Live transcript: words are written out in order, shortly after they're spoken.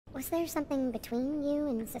Was there something between you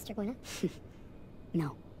and Sister Gwenna?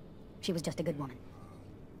 No. She was just a good woman.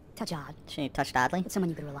 Touch odd. She touched oddly? But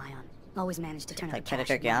someone you could rely on. Always managed to turn out Like, the try to cash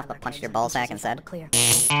jerk you and off, but wire punched your caves ballsack and instead. clear.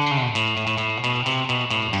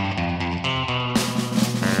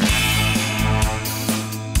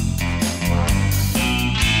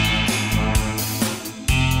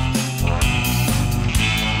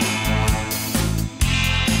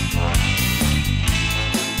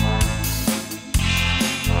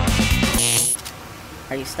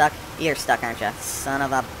 Are you stuck? You're stuck, aren't you? Son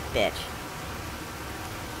of a bitch.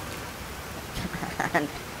 Come on.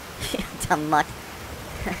 Dumb mutt.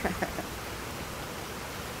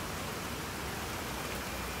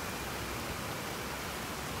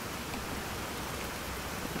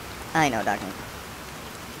 I know, Dogmeat.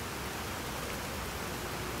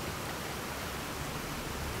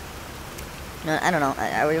 No, I don't know.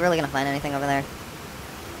 Are we really gonna find anything over there?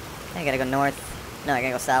 I gotta go north. No, I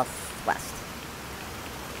gotta go south, west.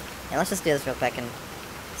 Yeah, let's just do this real quick and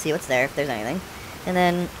see what's there, if there's anything. And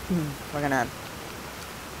then we're gonna...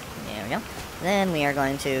 There we go. Then we are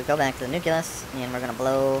going to go back to the Nucleus, and we're gonna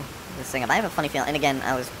blow this thing up. I have a funny feeling, and again,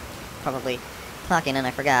 I was probably talking and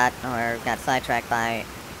I forgot, or got sidetracked by...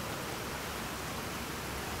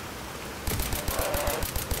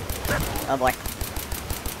 Oh boy.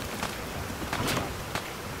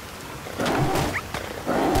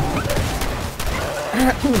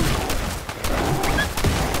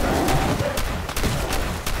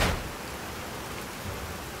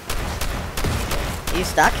 You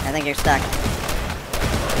stuck? I think you're stuck.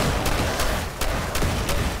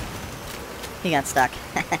 He got stuck.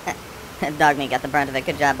 Dogmeat got the brunt of it.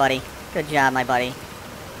 Good job, buddy. Good job, my buddy.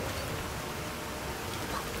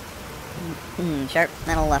 Sharp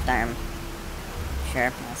metal left arm.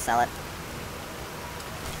 Sure, I'll sell it.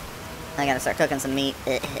 I gotta start cooking some meat.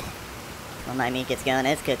 When my meat gets going,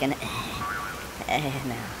 it's cooking. No,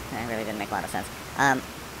 that really didn't make a lot of sense.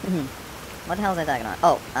 What the hell was I talking about?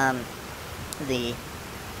 Oh, the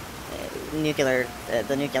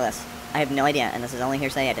Nucleus. I have no idea, and this is only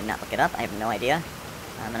hearsay. I did not look it up. I have no idea,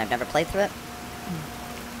 and I've never played through it.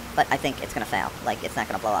 But I think it's gonna fail. Like, it's not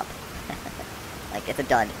gonna blow up. Like, it's a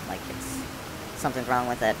dud. Like, something's wrong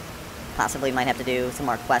with it. Possibly might have to do some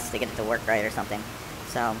more quests to get it to work right or something.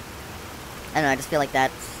 So, I don't know. I just feel like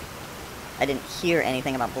that's... I didn't hear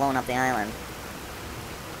anything about blowing up the island.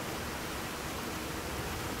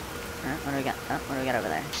 What do we got? Oh, what do we got over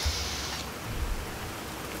there?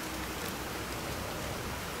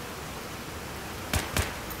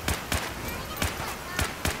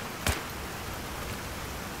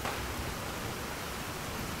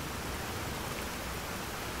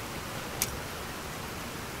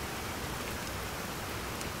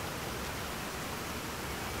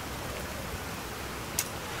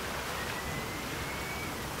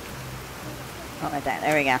 Oh, right there.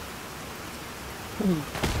 There we go.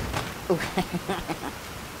 Ooh.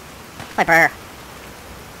 Piper!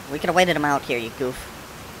 We could have waited him out here, you goof.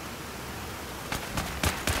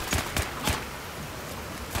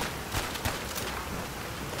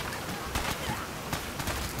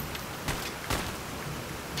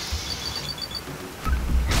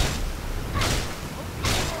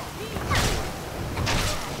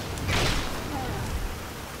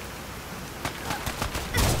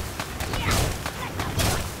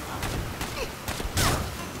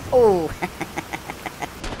 Oh!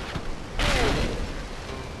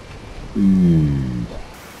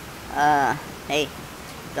 Hey,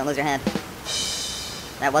 don't lose your head.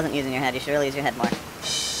 That wasn't using your head, you should really use your head more.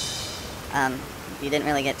 You didn't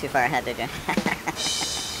really get too far ahead, did you?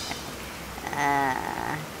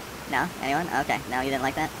 No? Anyone? Okay, no, you didn't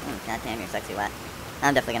like that? God damn, you're sexy wet.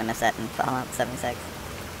 I'm definitely gonna miss that in Fallout 76.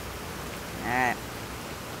 Alright.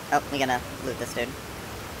 Oh, we gotta loot this dude.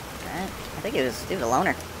 Alright, I think he was a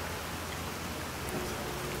loner.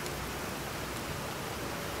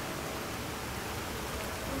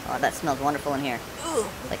 Oh, that smells wonderful in here. Ooh.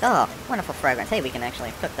 Like, oh, wonderful fragrance. Hey, we can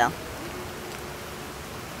actually cook, though.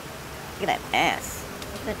 Look at that ass.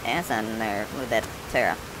 Look at that ass on there. Look at that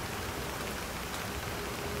Terra.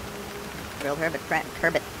 Grilled Hermit Crab.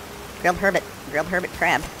 Grilled Hermit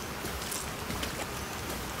Crab.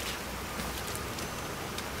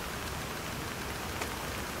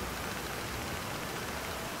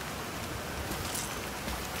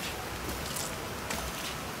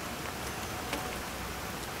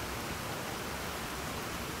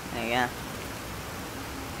 There you go.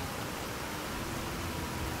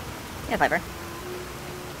 Yeah, Piper.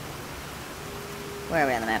 Where are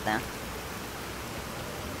we on the map now?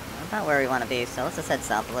 About where we want to be, so let's just head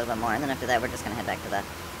south a little bit more, and then after that we're just going to head back to the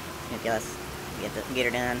Nucleus. Get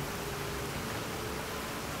her done.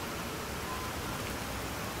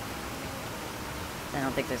 I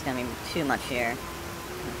don't think there's gonna be too much here. I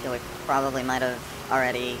feel we probably might have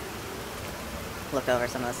already looked over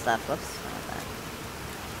some of this stuff. Whoops, what was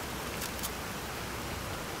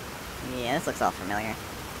that? Yeah, this looks all familiar.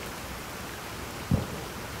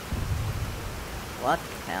 What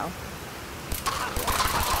the hell?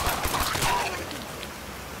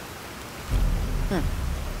 I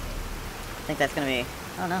think that's gonna be...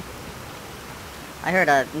 oh no. I heard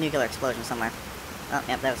a nuclear explosion somewhere. Oh,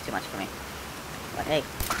 yep, that was too much for me. But hey.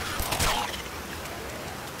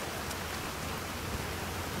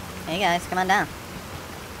 Hey guys, come on down.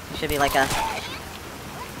 It should be like a...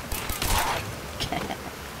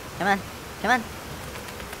 come on, come on.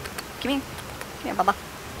 Come here. Come here, Bubba.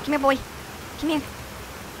 Come here, boy. Come here.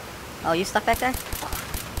 Oh, you stuck back there?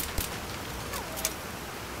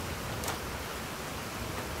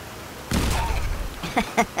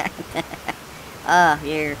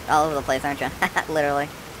 You're all over the place, aren't you? Literally.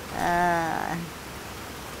 Have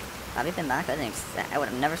you been back? I would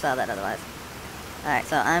have never saw that otherwise. Alright,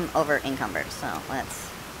 so I'm over encumbered, so let's...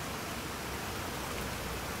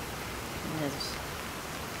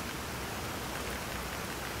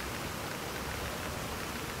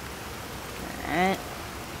 Alright.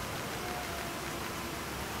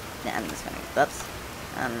 Yeah, I'm just gonna... oops.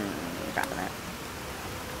 I'm dropping that.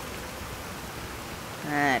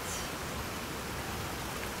 Alright.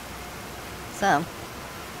 So...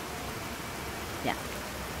 yeah.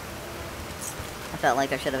 I felt like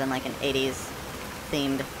there should have been like an 80s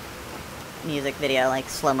themed music video, like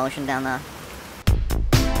slow motion down the...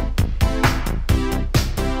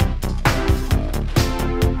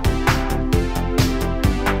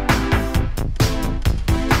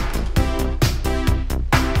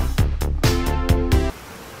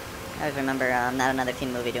 I always remember Not Another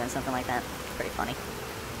Teen Movie doing something like that. It's pretty funny.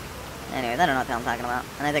 Anyways, I don't know what the hell I'm talking about.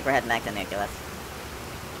 And I think we're heading back to Nucleus.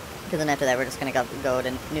 Because then after that, we're just going to go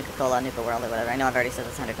to Nuka-Cola, Nuka World, or whatever. I know I've already said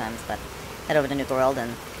this 100 times, but head over to Nuka World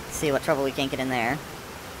and see what trouble we can't get in there.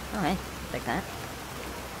 Oh, hey, take that.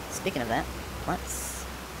 Speaking of that, let's...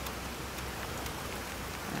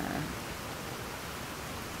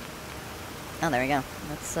 oh, there we go.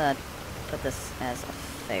 Let's put this as a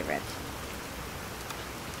favorite.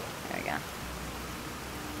 There we go.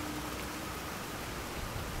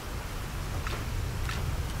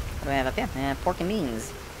 What do we have up here? Pork and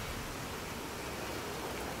beans.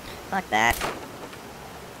 Fuck that.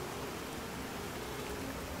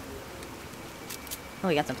 Oh,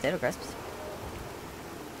 we got some potato crisps.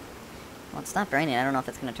 Well, it stopped raining. I don't know if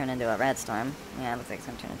it's going to turn into a red storm. Yeah, it looks like it's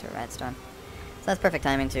going to turn into a red storm. So that's perfect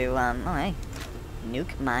timing to, oh, hey.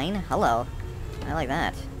 Nuke mine? Hello. I like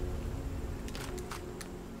that.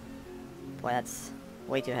 Boy, that's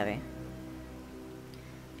way too heavy.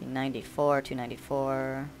 294,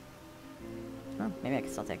 294. Oh, maybe I can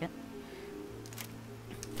still take it.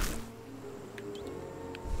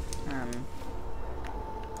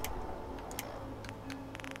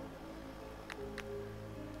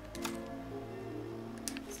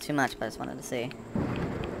 It's too much, but I just wanted to see.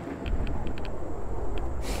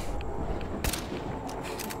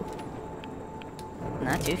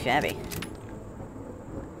 Not too shabby.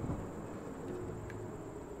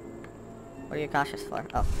 What are you cautious for?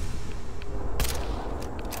 Oh.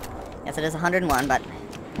 Yes, it is 101, but...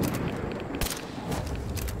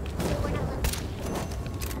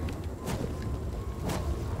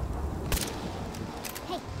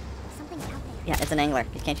 Hey, something's out there. yeah, it's an angler.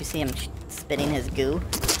 Can't you see him spitting his goo?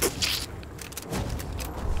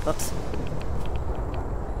 Whoops.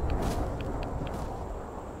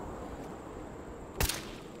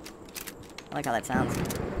 I like how that sounds.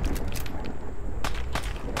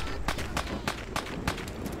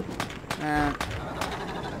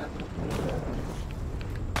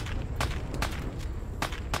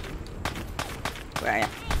 Where are you?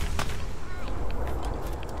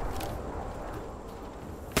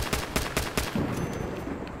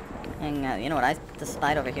 And, you know what I just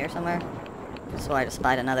spied over here somewhere? So I just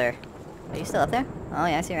spied another... Are you still up there? Oh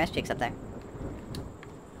yeah, I see your ass cheeks up there.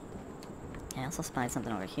 I also spied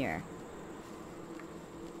something over here.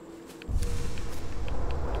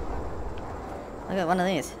 Look at one of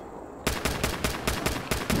these.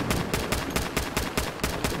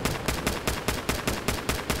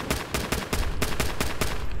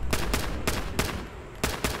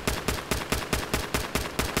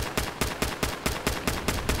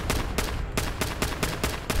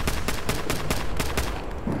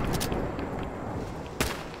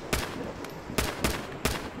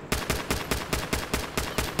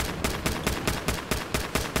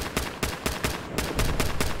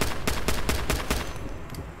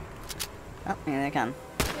 Oh, here they come.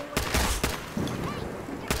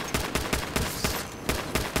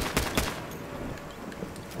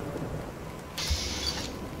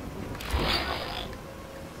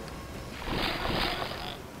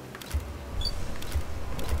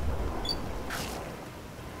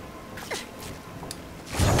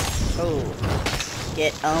 Oh.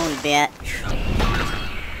 Get owned, bitch.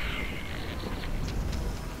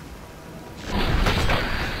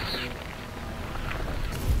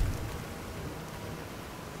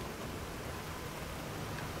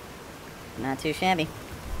 Not too shabby.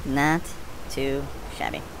 Not too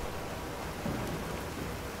shabby.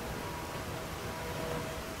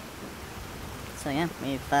 So yeah,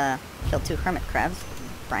 we've killed 2 hermit crabs.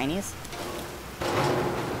 Brinies.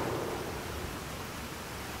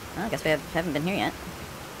 Well, I guess we haven't been here yet.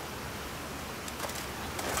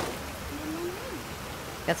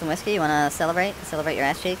 Got some whiskey? You wanna celebrate? Celebrate your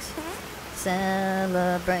ass cheeks?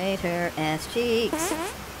 Celebrate her ass cheeks.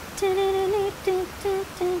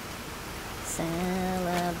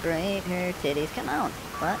 Celebrate her titties. Come on.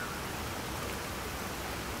 What?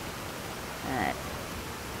 Alright.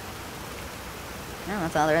 No,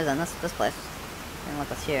 that's all there is on this place. And look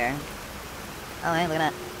what's here. Oh, hey, look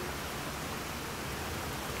at that.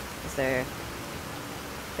 Is there... I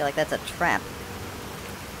feel like that's a trap.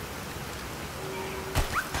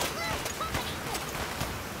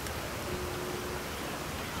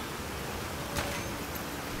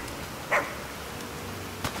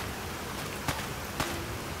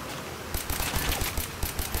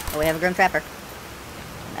 Oh, we have a Grim Trapper.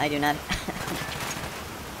 I do not.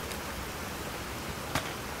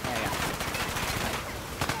 There we go.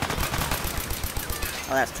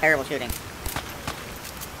 Oh, that was terrible shooting.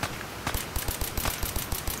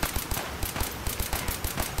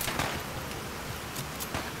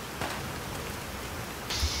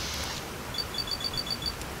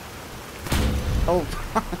 Oh.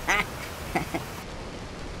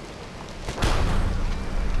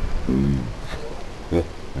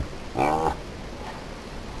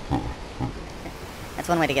 That's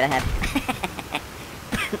one way to get ahead.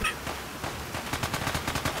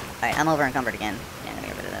 Alright, I'm over encumbered again. Yeah, I'm gonna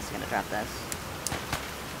get rid of this. I'm gonna drop this.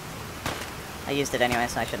 I used it anyway,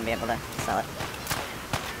 so I shouldn't be able to sell it.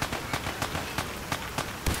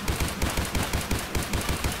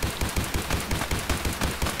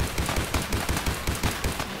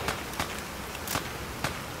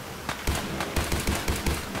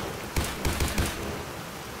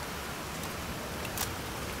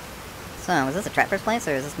 So, was this a trapper's place,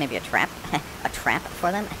 or is this maybe a trap? A trap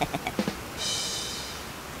for them?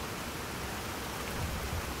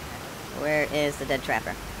 Where is the dead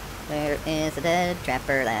trapper? Where is the dead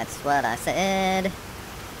trapper? That's what I said.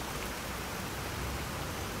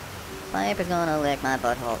 Piper's gonna lick my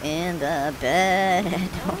butthole in the bed.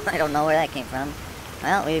 I don't know where that came from.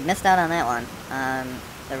 Well, we missed out on that one.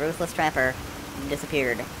 The ruthless trapper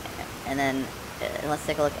disappeared. And then, let's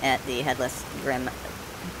take a look at the headless grim.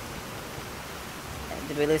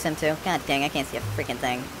 Did we lose him too? God dang, I can't see a freaking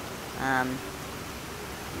thing.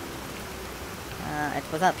 It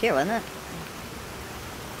was up here, wasn't it?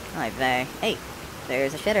 Oh, vey. Hey,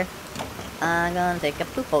 there's a shitter. I'm gonna take a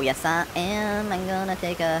poop. Oh, yes I am. I'm gonna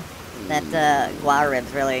take a... That, guau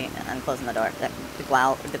ribs, really. I'm closing the door. The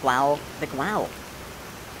guau.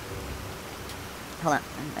 Hold on.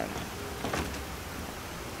 There we go.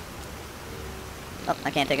 Oh,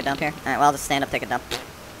 I can't take a dump here. Alright, well, I'll just stand up, take a dump.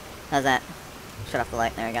 How's that? Shut off the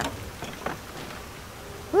light. There we go.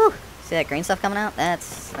 Woo! See that green stuff coming out?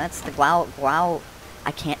 That's the guau.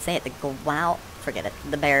 I can't say it. The guau. Forget it.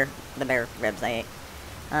 The bear ribs I ate.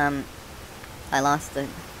 I lost the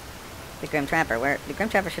Grim Trapper. Where the Grim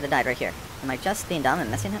Trapper should have died right here. Am I just being dumb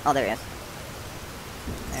and missing him? Oh, there he is.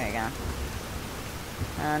 There you go.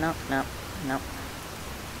 Nope.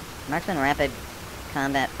 Marksman Rapid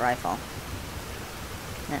Combat Rifle.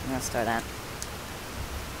 Yeah, I'm gonna store that.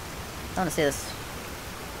 I want to see this.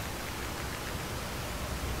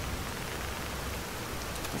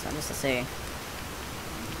 This one just to see.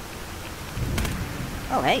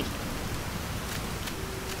 Oh, hey.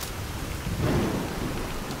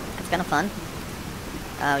 That's kind of fun.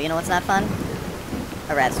 Oh, you know what's not fun?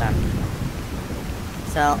 A radstorm.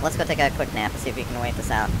 So, let's go take a quick nap and see if we can wait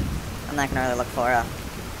this out. I'm not going to really look for a...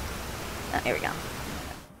 here we go.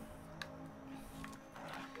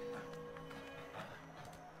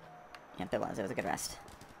 Yep, it was. It was a good rest.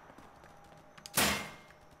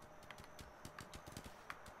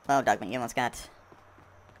 Oh, Dogmeat, you almost got...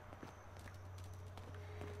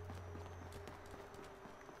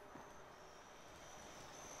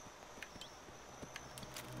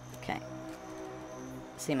 Okay.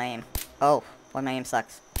 See my aim. Oh, boy, my aim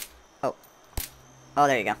sucks. Oh. Oh,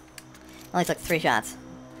 there you go. Only took 3 shots.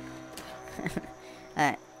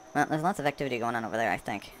 Alright. Well, there's lots of activity going on over there, I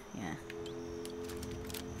think. Yeah.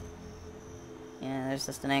 Yeah, there's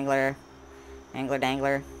just an angler. Angler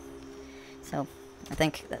dangler. So, I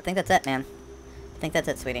think that's it, man. I think that's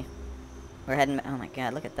it, sweetie. We're heading... Oh my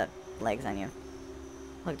god, look at the legs on you.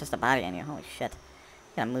 Look, just a body on you. Holy shit.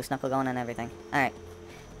 Got a moose knuckle going and everything. Alright.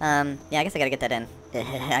 Yeah, I guess I gotta get that in.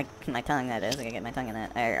 My tongue, that is. I gotta get my tongue in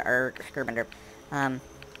that.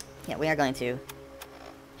 Yeah, we are going to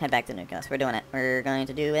head back to Nucleus. We're doing it. We're going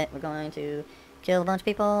to do it. We're going to kill a bunch of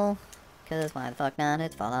people. Because why the fuck not?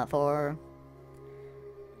 It's Fallout 4.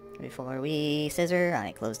 Before we scissor,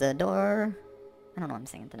 I close the door. I don't know what I'm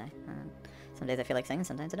singing today. Some days I feel like singing,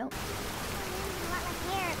 sometimes I don't.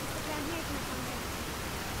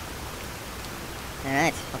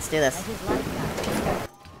 Alright, let's do this.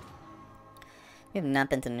 We have not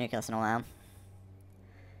been to the Nucleus in a while. Be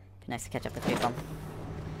nice to catch up with people.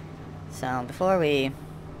 So, before we...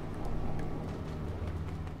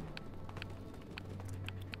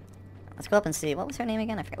 Let's go up and see. What was her name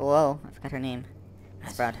again? I forgot. Whoa, I forgot her name.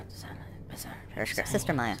 That's broad. Her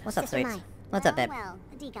sister Maya. What's up, sweets? What's up, babe? Well,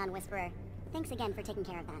 the Decon Whisperer. Thanks again for taking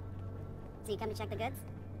care of that. So you come to check the goods?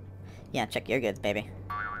 Yeah, check your goods, baby.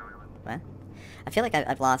 What? I feel like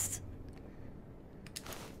I've lost...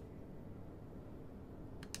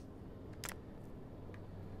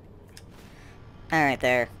 Alright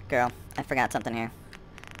there, girl. I forgot something here.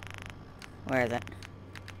 Where is it?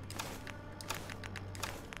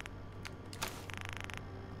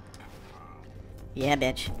 Yeah,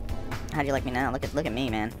 bitch. How do you like me now? Look at me,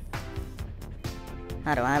 man.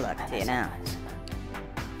 How do I look to you now?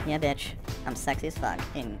 Yeah, bitch. I'm sexy as fuck.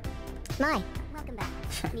 My, welcome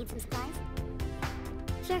back. Need some supplies?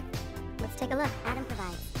 Sure. Let's take a look. Adam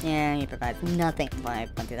provides. Yeah, he provides nothing. Well, I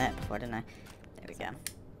went through that before, didn't I? There we go.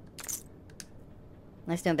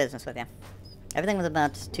 Nice doing business with you. Everything was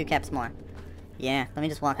about 2 caps more. Yeah, let me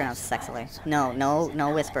just walk around sexily.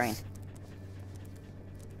 No whispering.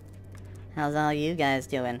 How's all you guys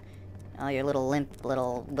doing? All your little limp,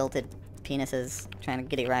 little wilted penises trying to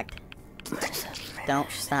get erect. Don't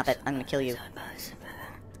stop it. I'm gonna kill you.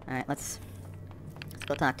 Alright, let's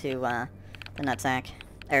go talk to the nutsack.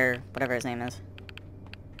 Or whatever his name is.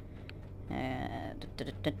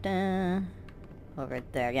 Over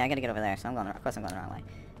there. Yeah, I gotta get over there, so of course I'm going the wrong way.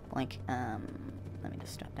 Blink. Let me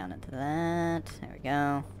just drop down into that. There we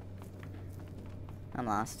go. I'm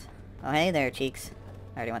lost. Oh, hey there, cheeks.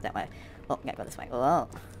 I already went that way. Oh, gotta go this way. Whoa.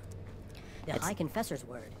 The High Confessor's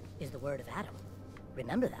word is the word of Adam.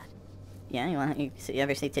 Remember that. Yeah, you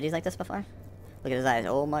ever see titties like this before? Look at his eyes.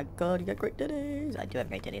 Oh my god, you got great titties. I do have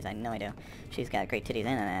great titties. I know I do. She's got great titties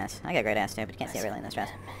and an ass. I got great ass too, but you can't see it really in this dress.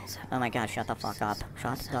 Oh my god, shut the fuck up.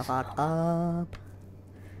 Shut the fuck up.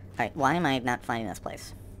 Alright, why am I not finding this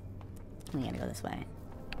place? We gotta go this way.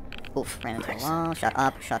 Oof, ran into a wall. Shut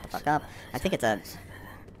up. Shut the fuck up. I think it's a...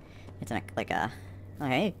 like a... Oh,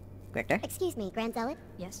 hey, Ricter. Excuse me, Grand Zealot.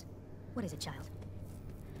 Yes? What is it, child?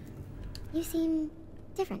 You seem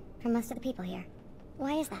different from most of the people here.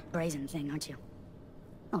 Why is that? Brazen thing, aren't you?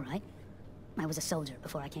 All right. I was a soldier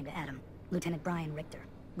before I came to Adam. Lieutenant Brian Ricter,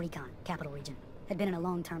 Recon, Capital Region. Had been in a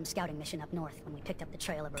long-term scouting mission up north when we picked up the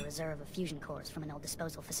trail of a reserve of fusion cores from an old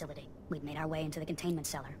disposal facility. We'd made our way into the containment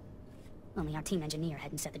cellar. Only our team engineer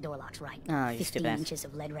hadn't set the door locks right. Oh, you 15 stupid. inches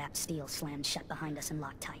of lead-wrapped steel slammed shut behind us and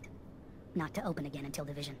locked tight. Not to open again until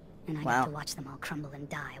division. And I Wow. got to watch them all crumble and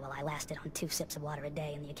die while I lasted on 2 sips of water a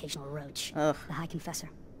day and the occasional roach. Ugh. The High Confessor.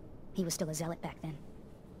 He was still a zealot back then.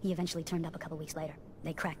 He eventually turned up a couple weeks later.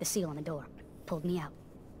 They cracked the seal on the door, pulled me out,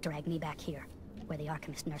 dragged me back here, where the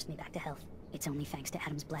Archivist nursed me back to health. It's only thanks to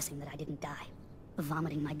Adam's blessing that I didn't die.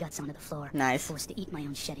 Vomiting my guts onto the floor. Nice. Forced to eat my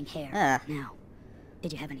own shedding hair. Ah. Now,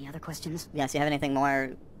 did you have any other questions? Yes, you have anything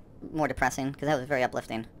more depressing? Because that was very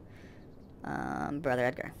uplifting. Brother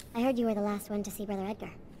Edgar. I heard you were the last one to see Brother Edgar.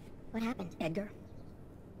 What happened? Edgar?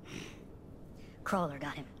 Crawler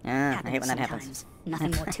got him. Ah, I hate when that happens. Sometimes.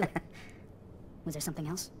 Nothing more to it. Was there something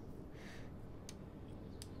else?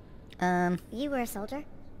 You were a soldier?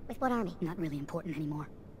 With what army? Not really important anymore.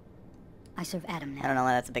 I serve Adam now. I don't know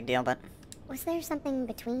why that's a big deal, but... Was there something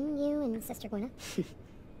between you and Sister Gwenna?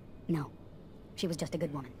 No. She was just a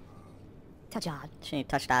good woman. Touch odd, She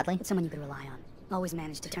touched oddly? but someone you could rely on. Always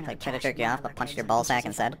managed to turn out Like the try to cash jerk you and off, but our punched your kids and ballsack keep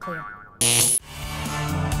yourself instead? clear.